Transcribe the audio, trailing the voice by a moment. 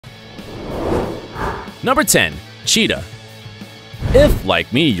Number 10. Cheetah. If,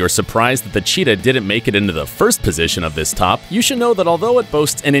 like me, you're surprised that the cheetah didn't make it into the first position of this top, you should know that although it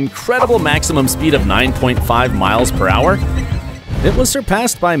boasts an incredible maximum speed of 9.5 miles per hour, it was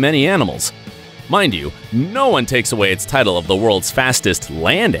surpassed by many animals. Mind you, no one takes away its title of the world's fastest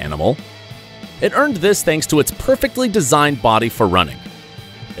land animal. It earned this thanks to its perfectly designed body for running.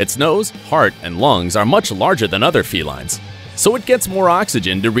 Its nose, heart, and lungs are much larger than other felines, so it gets more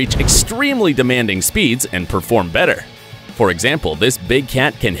oxygen to reach extremely demanding speeds and perform better. For example, this big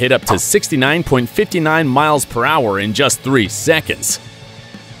cat can hit up to 69.59 miles per hour in just 3 seconds.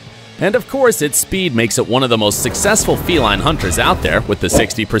 And of course, its speed makes it one of the most successful feline hunters out there with the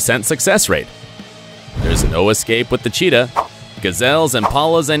 60% success rate. There's no escape with the cheetah. Gazelles,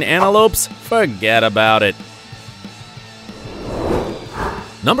 impalas, and antelopes, forget about it.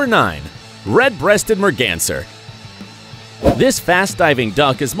 Number 9. Red-breasted merganser. This fast-diving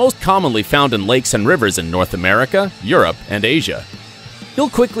duck is most commonly found in lakes and rivers in North America, Europe, and Asia.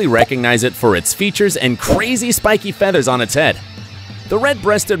 You'll quickly recognize it for its features and crazy spiky feathers on its head. The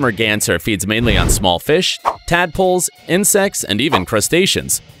red-breasted merganser feeds mainly on small fish, tadpoles, insects, and even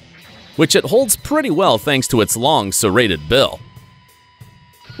crustaceans, which it holds pretty well thanks to its long, serrated bill.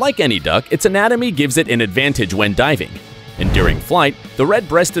 Like any duck, its anatomy gives it an advantage when diving, and during flight, the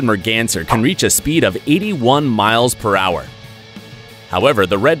red-breasted merganser can reach a speed of 81 miles per hour. However,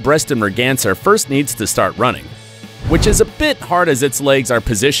 the red-breasted merganser first needs to start running, which is a bit hard as its legs are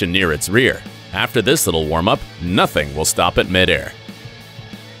positioned near its rear. After this little warm-up, nothing will stop it mid-air.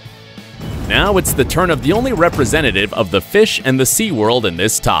 Now it's the turn of the only representative of the fish and the sea world in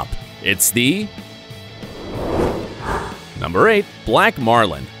this top. It's the Number 8. Black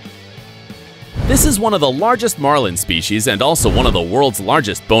marlin. This is one of the largest marlin species and also one of the world's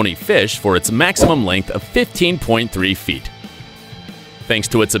largest bony fish for its maximum length of 15.3 feet. Thanks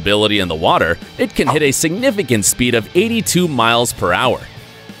to its ability in the water, it can hit a significant speed of 82 miles per hour.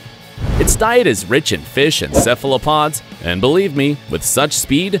 Its diet is rich in fish and cephalopods, and believe me, with such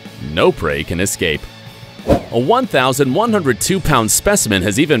speed, no prey can escape. A 1,102-pound specimen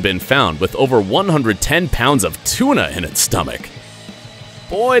has even been found with over 110 pounds of tuna in its stomach.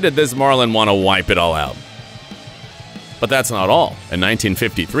 Boy, did this marlin want to wipe it all out. But that's not all. In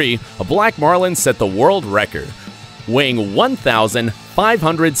 1953, a black marlin set the world record, weighing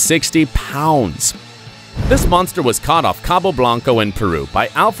 1,560 pounds. This monster was caught off Cabo Blanco in Peru by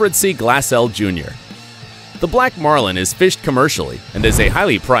Alfred C. Glassell Jr. The black marlin is fished commercially and is a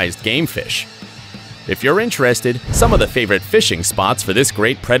highly prized game fish. If you're interested, some of the favorite fishing spots for this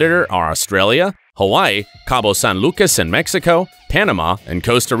great predator are Australia, Hawaii, Cabo San Lucas in Mexico, Panama, and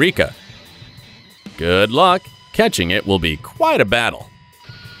Costa Rica. Good luck! Catching it will be quite a battle.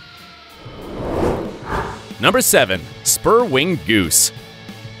 Number 7. Spur-winged goose.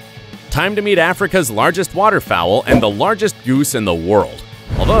 Time to meet Africa's largest waterfowl and the largest goose in the world.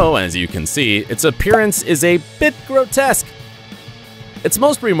 Although, as you can see, its appearance is a bit grotesque. Its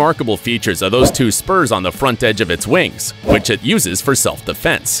most remarkable features are those 2 spurs on the front edge of its wings, which it uses for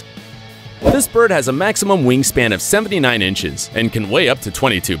self-defense. This bird has a maximum wingspan of 79 inches and can weigh up to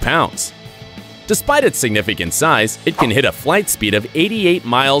 22 pounds. Despite its significant size, it can hit a flight speed of 88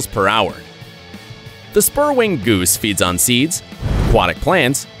 miles per hour. The spur-winged goose feeds on seeds, aquatic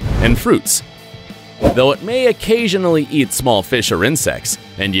plants, and fruits, though it may occasionally eat small fish or insects,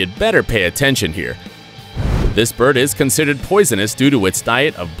 and you'd better pay attention here. This bird is considered poisonous due to its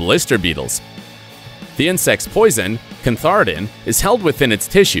diet of blister beetles. The insect's poison, cantharidin, is held within its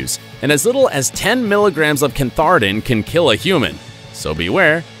tissues, and as little as 10 milligrams of cantharidin can kill a human. So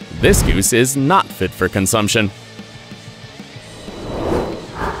beware, this goose is not fit for consumption.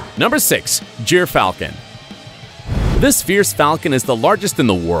 Number 6. Gyrfalcon. This fierce falcon is the largest in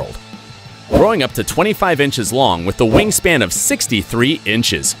the world, growing up to 25 inches long with a wingspan of 63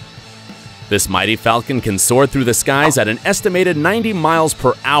 inches. This mighty falcon can soar through the skies at an estimated 90 miles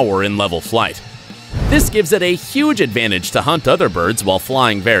per hour in level flight. This gives it a huge advantage to hunt other birds while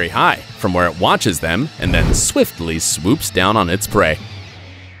flying very high, from where it watches them and then swiftly swoops down on its prey.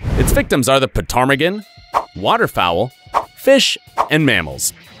 Its victims are the ptarmigan, waterfowl, fish, and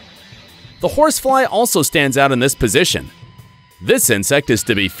mammals. The horsefly also stands out in this position. This insect is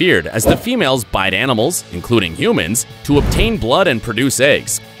to be feared as the females bite animals, including humans, to obtain blood and produce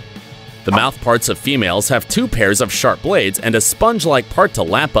eggs. The mouth parts of females have 2 pairs of sharp blades and a sponge-like part to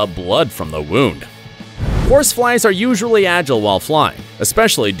lap up blood from the wound. Horseflies are usually agile while flying,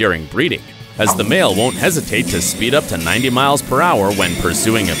 especially during breeding, as the male won't hesitate to speed up to 90 miles per hour when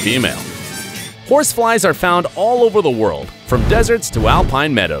pursuing a female. Horseflies are found all over the world, from deserts to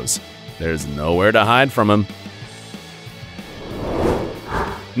alpine meadows. There's nowhere to hide from them.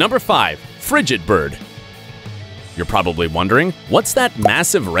 Number 5. Frigatebird. You're probably wondering, what's that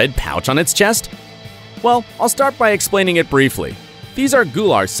massive red pouch on its chest? Well, I'll start by explaining it briefly. These are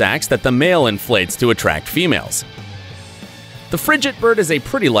gular sacs that the male inflates to attract females. The Frigatebird is a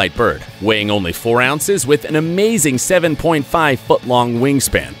pretty light bird, weighing only 4 ounces with an amazing 7.5-foot-long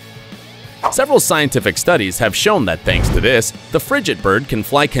wingspan. Several scientific studies have shown that thanks to this, the Frigatebird can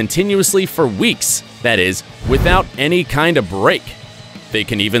fly continuously for weeks, that is, without any kind of break. They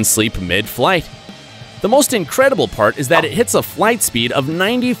can even sleep mid-flight. The most incredible part is that it hits a flight speed of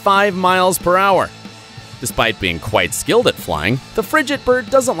 95 miles per hour. Despite being quite skilled at flying, the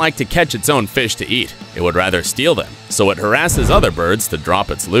Frigatebird doesn't like to catch its own fish to eat. It would rather steal them, so it harasses other birds to drop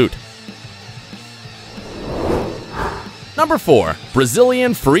its loot. Number 4.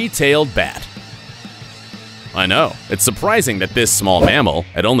 Brazilian Free-tailed Bat. I know, it's surprising that this small mammal,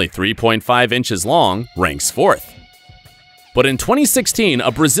 at only 3.5 inches long, ranks 4th. But in 2016,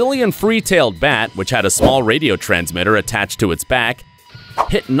 a Brazilian free-tailed bat, which had a small radio transmitter attached to its back,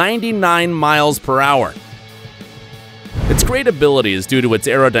 hit 99 miles per hour. Its great ability is due to its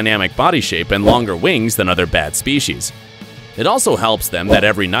aerodynamic body shape and longer wings than other bat species. It also helps them that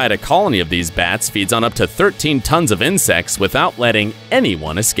every night a colony of these bats feeds on up to 13 tons of insects without letting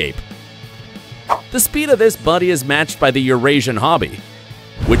anyone escape. The speed of this buddy is matched by the Eurasian hobby,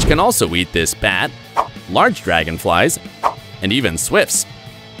 which can also eat this bat, large dragonflies, and even swifts.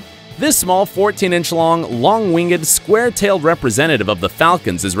 This small 14-inch long, long-winged, square-tailed representative of the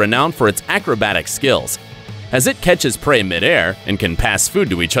falcons is renowned for its acrobatic skills, as it catches prey mid-air and can pass food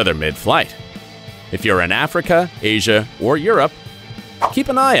to each other mid-flight. If you're in Africa, Asia, or Europe, keep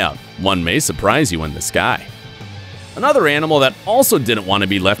an eye out. One may surprise you in the sky. Another animal that also didn't want to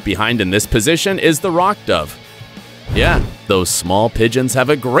be left behind in this position is the rock dove. Yeah, those small pigeons have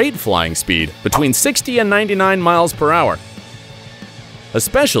a great flying speed, between 60 and 99 miles per hour.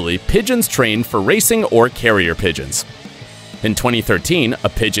 Especially pigeons trained for racing or carrier pigeons. In 2013, a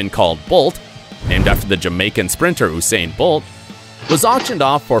pigeon called Bolt, named after the Jamaican sprinter Usain Bolt, was auctioned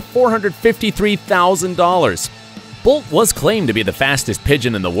off for $453,000. Bolt was claimed to be the fastest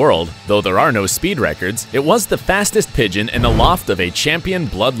pigeon in the world, though there are no speed records. It was the fastest pigeon in the loft of a champion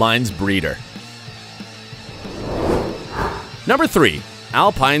bloodlines breeder. Number 3.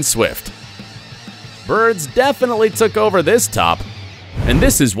 Alpine Swift. Birds definitely took over this top, and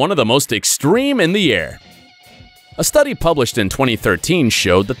this is one of the most extreme in the air. A study published in 2013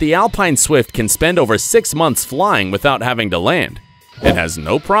 showed that the Alpine Swift can spend over 6 months flying without having to land. It has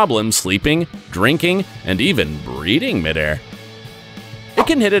no problem sleeping, drinking, and even breeding midair. It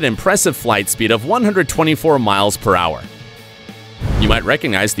can hit an impressive flight speed of 124 miles per hour. You might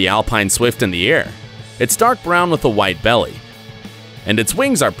recognize the Alpine Swift in the air. It's dark brown with a white belly, and its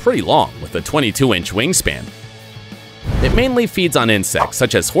wings are pretty long with a 22-inch wingspan. It mainly feeds on insects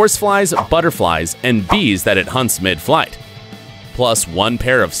such as horseflies, butterflies, and bees that it hunts mid-flight. Plus, one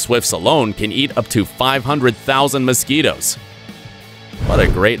pair of swifts alone can eat up to 500,000 mosquitoes. What a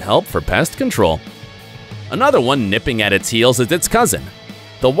great help for pest control. Another one nipping at its heels is its cousin,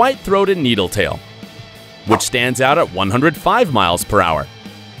 the white-throated needletail, which stands out at 105 miles per hour.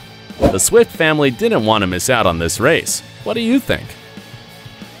 The Swift family didn't want to miss out on this race. What do you think?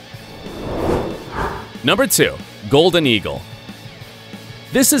 Number 2. Golden Eagle.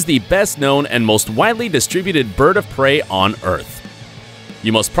 This is the best known and most widely distributed bird of prey on Earth.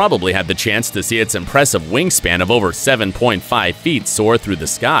 You most probably had the chance to see its impressive wingspan of over 7.5 feet soar through the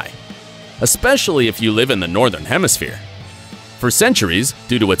sky, especially if you live in the Northern Hemisphere. For centuries,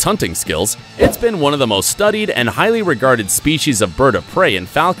 due to its hunting skills, it's been one of the most studied and highly regarded species of bird of prey in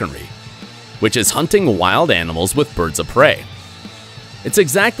falconry, which is hunting wild animals with birds of prey. It's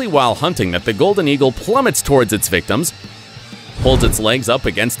exactly while hunting that the golden eagle plummets towards its victims, holds its legs up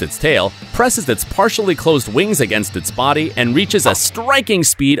against its tail, presses its partially closed wings against its body, and reaches a striking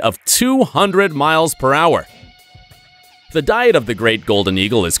speed of 200 miles per hour. The diet of the great golden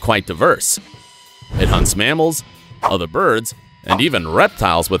eagle is quite diverse. It hunts mammals, other birds, and even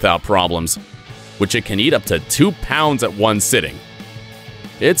reptiles without problems, which it can eat up to 2 pounds at one sitting.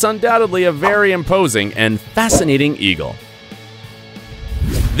 It's undoubtedly a very imposing and fascinating eagle.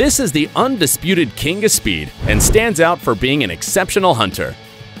 This is the undisputed king of speed and stands out for being an exceptional hunter.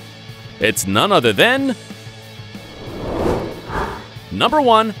 It's none other than Number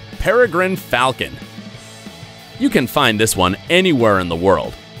 1. Peregrine Falcon. You can find this one anywhere in the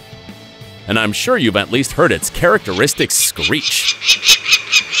world, and I'm sure you've at least heard its characteristic screech.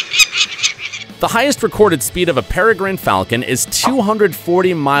 The highest recorded speed of a peregrine falcon is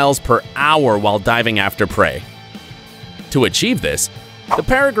 240 miles per hour while diving after prey. To achieve this, the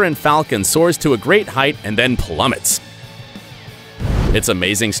peregrine falcon soars to a great height and then plummets. Its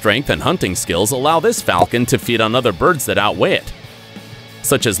amazing strength and hunting skills allow this falcon to feed on other birds that outweigh it,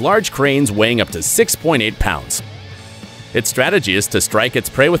 such as large cranes weighing up to 6.8 pounds. Its strategy is to strike its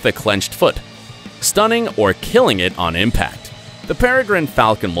prey with a clenched foot, stunning or killing it on impact. The Peregrine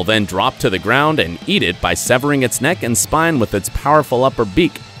Falcon will then drop to the ground and eat it by severing its neck and spine with its powerful upper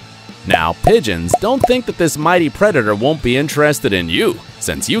beak. Now, pigeons don't think that this mighty predator won't be interested in you,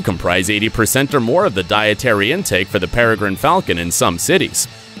 since you comprise 80% or more of the dietary intake for the Peregrine Falcon in some cities.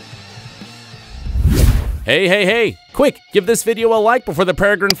 Hey, quick, give this video a like before the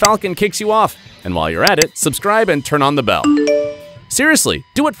Peregrine Falcon kicks you off. And while you're at it, subscribe and turn on the bell. Seriously,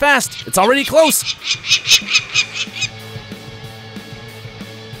 do it fast, it's already close.